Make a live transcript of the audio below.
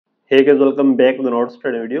Hey guys, welcome back to the Not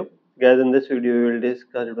Spread video. Guys, in this video, we will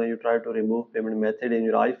discuss when you try to remove payment method in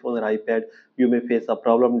your iPhone or iPad, you may face a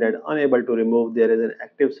problem that unable to remove. There is an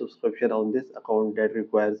active subscription on this account that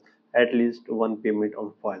requires at least one payment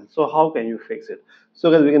on file. So how can you fix it? So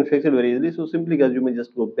guys, we can fix it very easily. So simply guys, you may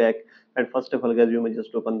just go back and first of all guys, you may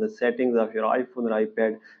just open the settings of your iPhone or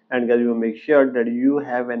iPad, and guys, you make sure that you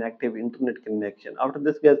have an active internet connection. After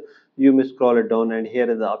this guys, you may scroll it down and here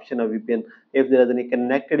is the option of VPN. If there is any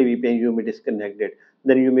connected VPN, you may disconnect it.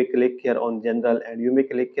 Then you may click here on general and you may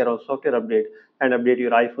click here on software update and update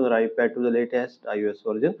your iPhone or iPad to the latest iOS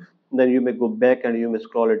version. Then you may go back and you may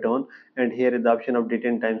scroll it down and here is the option of date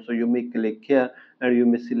and time. So you may click here and you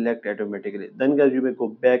may select automatically. Then guys, you may go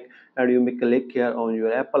back and you may click here on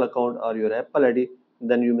your Apple account or your Apple ID.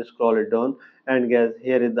 Then you may scroll it down and guys,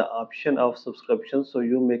 here is the option of subscription. So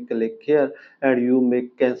you may click here and you may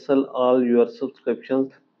cancel all your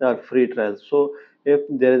subscriptions or free trials. So if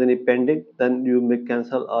there is any pending, then you may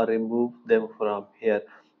cancel or remove them from here.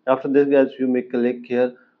 After this guys, you may click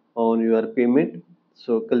here on your payment.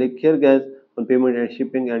 So click here guys on payment and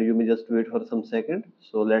shipping and you may just wait for some second.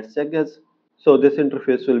 So let's check guys. So this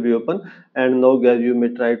interface will be open and now guys, you may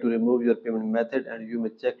try to remove your payment method and you may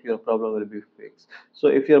check your problem will be fixed. So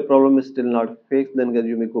if your problem is still not fixed, then guys,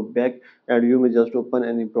 you may go back and you may just open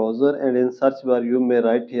any browser and in search bar you may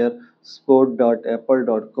write here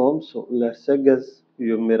sport.apple.com. So let's check guys,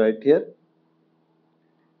 you may write here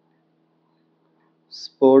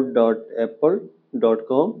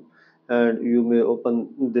sport.apple.com and you may open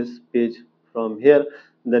this page from here.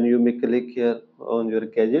 Then you may click here on your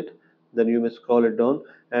gadget, then you may scroll it down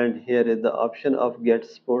and here is the option of get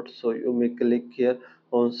sport. So you may click here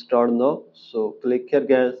on start now. So click here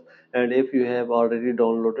guys, and if you have already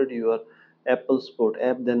downloaded your Apple Sport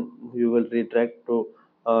app, then you will redirect to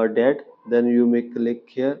that. Then you may click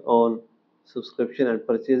here on subscription and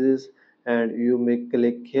purchases and you may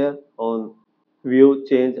click here on view,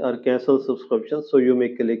 change or cancel subscription. So you may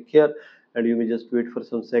click here and you may just wait for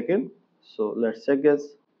some second. So let's check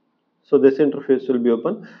guys. So this interface will be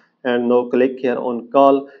open and now click here on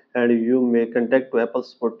call and you may contact to Apple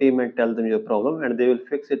support team and tell them your problem and they will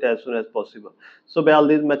fix it as soon as possible. So by all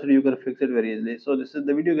these methods you can fix it very easily. So this is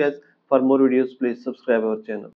the video guys. For more videos please subscribe our channel.